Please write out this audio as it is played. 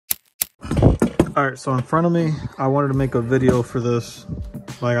All right, so in front of me, I wanted to make a video for this.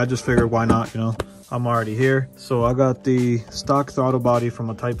 Like, I just figured, why not, you know? I'm already here. So I got the stock throttle body from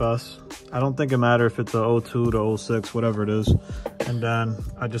a Type S. I don't think it matters if it's a 02 to 06, whatever it is. And then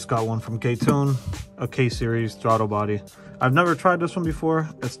I just got one from Ktuned, a K series throttle body. I've never tried this one before.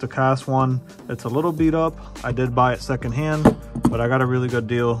 It's the cast one. It's a little beat up. I did buy it secondhand, but I got a really good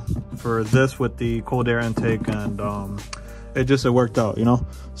deal for this with the cold air intake, and it worked out, you know?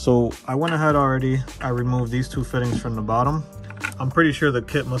 So I went ahead already. I removed these two fittings from the bottom. I'm pretty sure the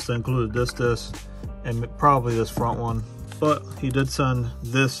kit must have included this, and probably this front one. But he did send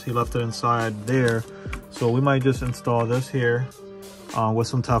this, he left it inside there. So we might just install this here with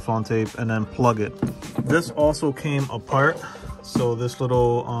some Teflon tape and then plug it. This also came apart. So this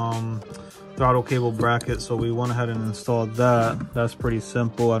little throttle cable bracket, so we went ahead and installed that. That's pretty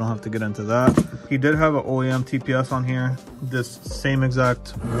simple, I don't have to get into that. He did have an OEM TPS on here, this same exact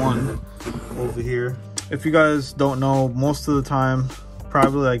one over here. If you guys don't know, most of the time,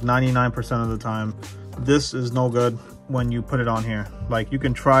 probably like 99% of the time, this is no good when you put it on here. Like, you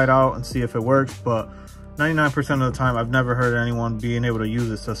can try it out and see if it works, but 99% of the time, I've never heard anyone being able to use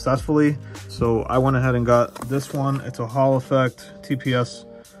it successfully. So I went ahead and got this one. It's a Hall Effect TPS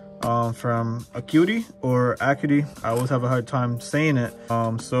from Acuity or Acuity. I always have a hard time saying it.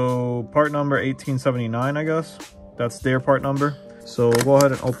 So part number 1879, I guess. That's their part number. So we'll go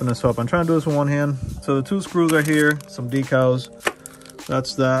ahead and open this up. I'm trying to do this with one hand. So the two screws are here, some decals.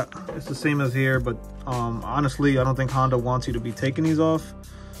 That's that. It's the same as here, but honestly, I don't think Honda wants you to be taking these off.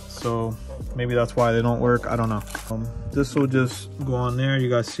 So maybe that's why they don't work. I don't know. This will just go on there. You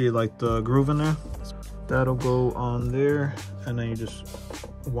guys see like the groove in there? That'll go on there, and then you just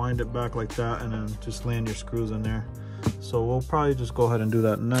wind it back like that, and then just land your screws in there. So we'll probably just go ahead and do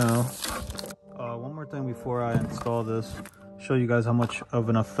that now. One more thing before I install this, show you guys how much of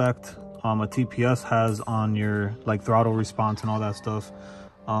an effect a TPS has on your like throttle response and all that stuff.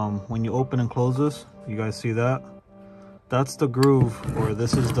 When you open and close this, you guys see that? That's the groove, or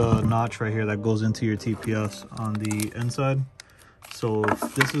this is the notch right here that goes into your TPS on the inside. So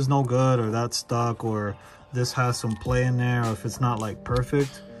if this is no good, or that's stuck, or this has some play in there, or if it's not like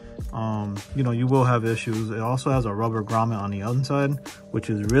perfect, you know, you will have issues. It also has a rubber grommet on the inside, which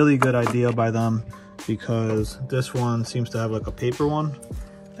is really good idea by them, because this one seems to have like a paper one,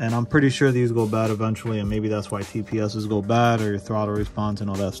 and I'm pretty sure these go bad eventually, and maybe that's why TPSs go bad, or your throttle response and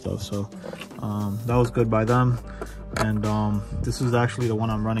all that stuff. So that was good by them. And this is actually the one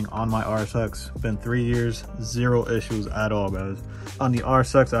I'm running on my RSX. Been 3 years, zero issues at all, guys. On the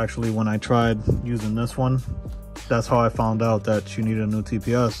RSX, actually, when I tried using this one, that's how I found out that you needed a new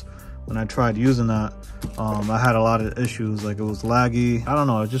TPS. When I tried using that, I had a lot of issues. Like, it was laggy. I don't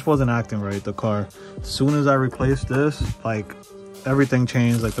know, it just wasn't acting right, the car. As soon as I replaced this, like, everything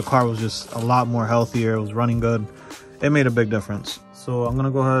changed. Like, the car was just a lot more healthier. It was running good. It made a big difference. So I'm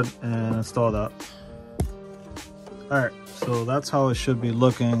gonna go ahead and install that. All right, so that's how it should be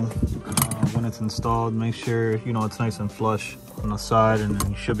looking when it's installed. Make sure, you know, it's nice and flush on the side, and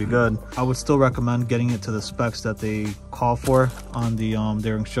then you should be good. I would still recommend getting it to the specs that they call for on the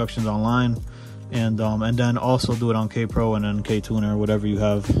their instructions online, and then also do it on K-Pro and then K-Tuner, whatever you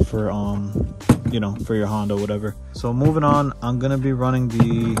have for you know, for your Honda, whatever. So moving on, I'm gonna be running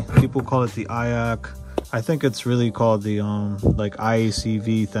the, people call it the IAC. I think it's really called the like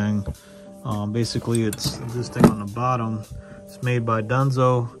IACV thing. Basically, it's this thing on the bottom. It's made by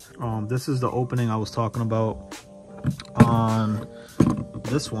Denso. This is the opening I was talking about on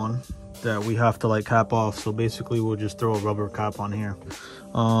this one that we have to like cap off. So basically, we'll just throw a rubber cap on here.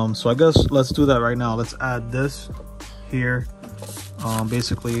 So I guess let's do that right now. Let's add this here.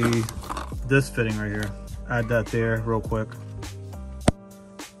 Basically, this fitting right here. Add that there real quick.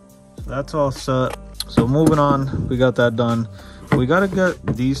 So that's all set. So moving on, we got that done. We gotta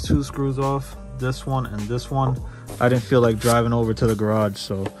get these two screws off, this one and this one. I didn't feel like driving over to the garage,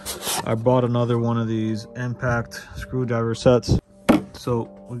 so I bought another one of these impact screwdriver sets. So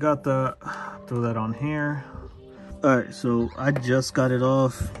we got that, throw that on here. All right, so I just got it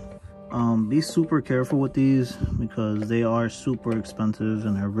off. Be super careful with these because they are super expensive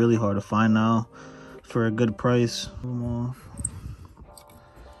and they're really hard to find now for a good price. All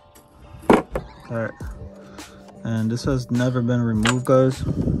right. And this has never been removed, guys.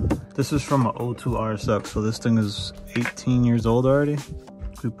 This is from an 02 RSX, so this thing is 18 years old already.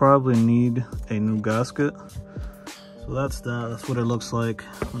 We probably need a new gasket. So that's that. That's what it looks like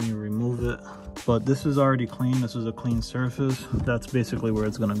when you remove it. But this is already clean. This is a clean surface. That's basically where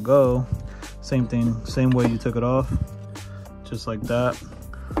it's gonna go. Same thing, same way you took it off, just like that.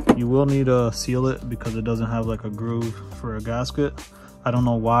 You will need to seal it because it doesn't have like a groove for a gasket. I don't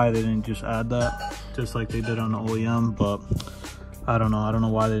know why they didn't just add that, just like they did on the OEM, but I don't know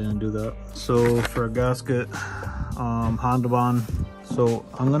why they didn't do that. So for a gasket, Honda Bond. So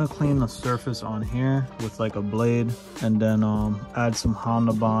I'm gonna clean the surface on here with like a blade, and then add some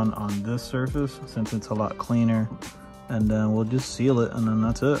Honda Bond on this surface since it's a lot cleaner, and then we'll just seal it, and then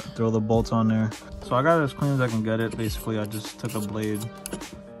that's it. Throw the bolts on there. So I got it as clean as I can get it. Basically, I just took a blade,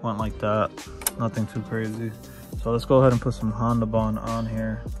 went like that, nothing too crazy. So let's go ahead and put some Honda Bond on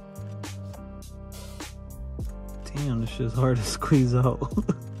here. Damn, this shit's hard to squeeze out.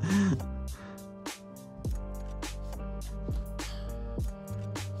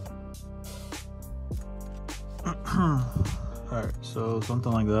 Alright, so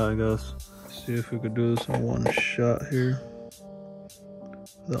something like that, I guess. See if we could do this in one shot here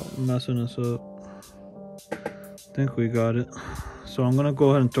without messing us up. I think we got it. So I'm gonna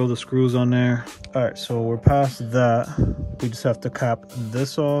go ahead and throw the screws on there. Alright, so we're past that. We just have to cap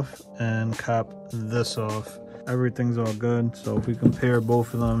this off and cap this off. Everything's all good. So if we compare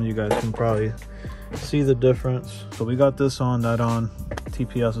both of them, you guys can probably see the difference. So we got this on, that on,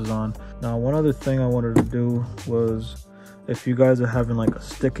 TPS is on. Now one other thing I wanted to do was, if you guys are having like a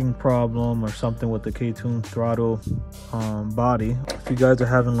sticking problem or something with the Ktuned Throttle body, if you guys are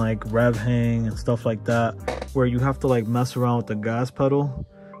having like rev hang and stuff like that, where you have to like mess around with the gas pedal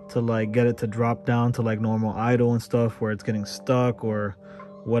to like get it to drop down to like normal idle and stuff, where it's getting stuck or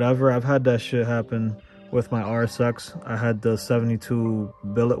whatever. I've had that shit happen with my RSX. I had the 72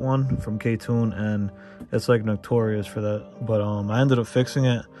 billet one from Ktuned, and it's like notorious for that. But I ended up fixing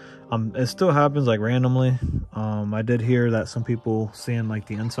it. It still happens like randomly. I did hear that some people seeing like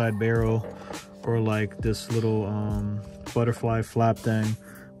the inside barrel or like this little butterfly flap thing,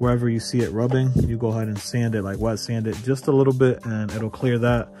 wherever you see it rubbing, you go ahead and sand it, like wet sand it just a little bit, and it'll clear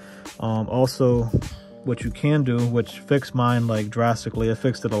that. Also, what you can do, which fixed mine like drastically, it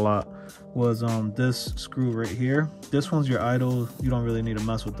fixed it a lot, was this screw right here. This one's your idle, you don't really need to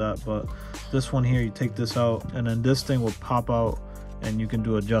mess with that, but this one here, you take this out and then this thing will pop out and you can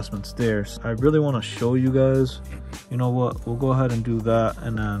do adjustments there. So I really want to show you guys. You know what, we'll go ahead and do that,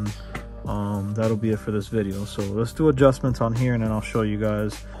 and then that'll be it for this video. So let's do adjustments on here and then I'll show you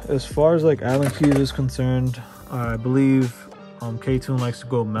guys. As far as like Allen keys is concerned, I believe Ktuned likes to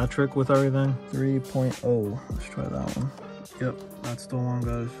go metric with everything. 3.0, let's try that one. Yep, that's the one,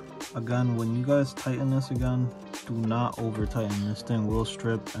 guys. Again, when you guys tighten this again, do not over tighten. This thing will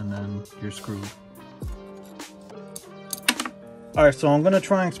strip and then you're screwed. All right, so I'm gonna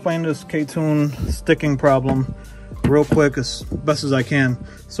try and explain this Ktuned sticking problem real quick as best as I can.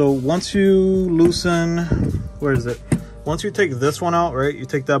 So once you loosen, where is it? Once you take this one out, right? You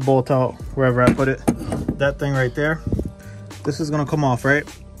take that bolt out, wherever I put it, that thing right there, this is gonna come off, right?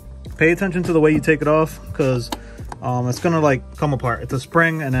 Pay attention to the way you take it off, because it's gonna like come apart. It's a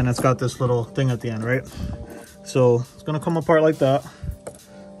spring and then it's got this little thing at the end, right? So it's gonna come apart like that,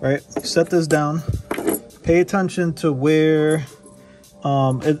 right? Set this down. Pay attention to where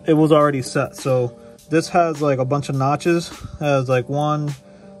it was already set. So this has like a bunch of notches. It has like 1,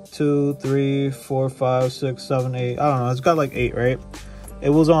 2, 3, 4, 5, 6, 7, 8. I don't know. It's got like 8, right?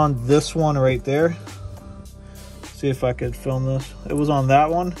 It was on this one right there. See if I could film this. It was on that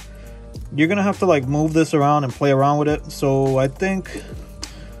one. You're gonna have to like move this around and play around with it. So I think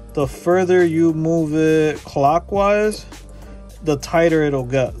the further you move it clockwise, the tighter it'll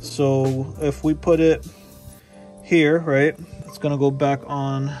get. So if we put it here, right, it's gonna go back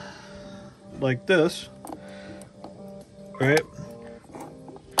on like this, right?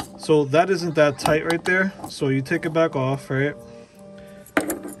 So that isn't that tight right there. So you take it back off, right?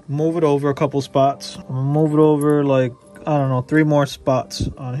 Move it over a couple spots. I'm gonna move it over like, I don't know, 3 more spots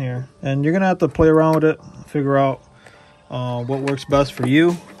on here. And you're gonna have to play around with it, figure out what works best for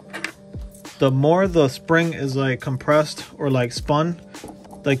you. The more the spring is like compressed or like spun,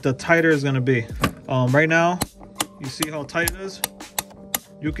 like the tighter it's gonna be. Right now, you see how tight it is?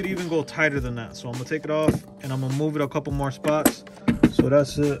 You could even go tighter than that. So I'm gonna take it off and I'm gonna move it a couple more spots. So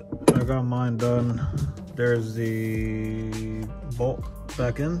that's it. I got mine done. There's the bolt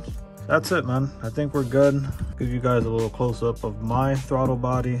back in. That's it, man. I think we're good. Give you guys a little close-up of my throttle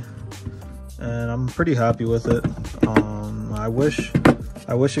body, and I'm pretty happy with it. I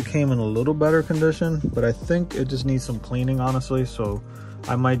wish it came in a little better condition, but I think it just needs some cleaning, honestly. So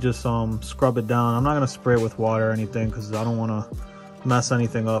I might just scrub it down. I'm not gonna spray it with water or anything because I don't want to mess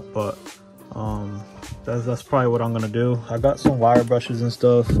anything up, but that's probably what I'm gonna do. I got some wire brushes and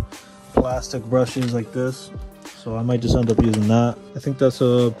stuff, plastic brushes like this, so I might just end up using that. I think that's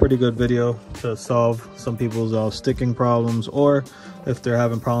a pretty good video to solve some people's sticking problems, or if they're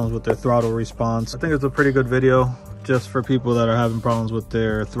having problems with their throttle response. I think it's a pretty good video. just for people that are having problems with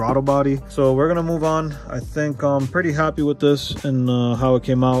their throttle body. So we're gonna move on. I think I'm pretty happy with this and how it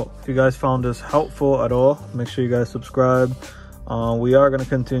came out. If you guys found this helpful at all, make sure you guys subscribe. We are going to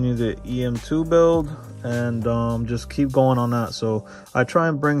continue the EM2 build and just keep going on that. So I try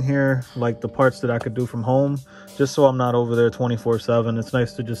and bring here like the parts that I could do from home, just so I'm not over there 24/7. It's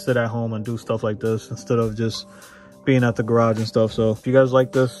nice to just sit at home and do stuff like this instead of just being at the garage and stuff. So if you guys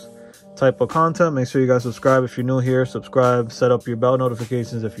like this type of content, make sure you guys subscribe. If you're new here, subscribe, set up your bell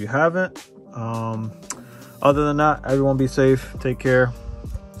notifications if you haven't. Other than that, everyone be safe, take care,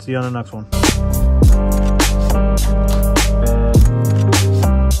 see you on the next one.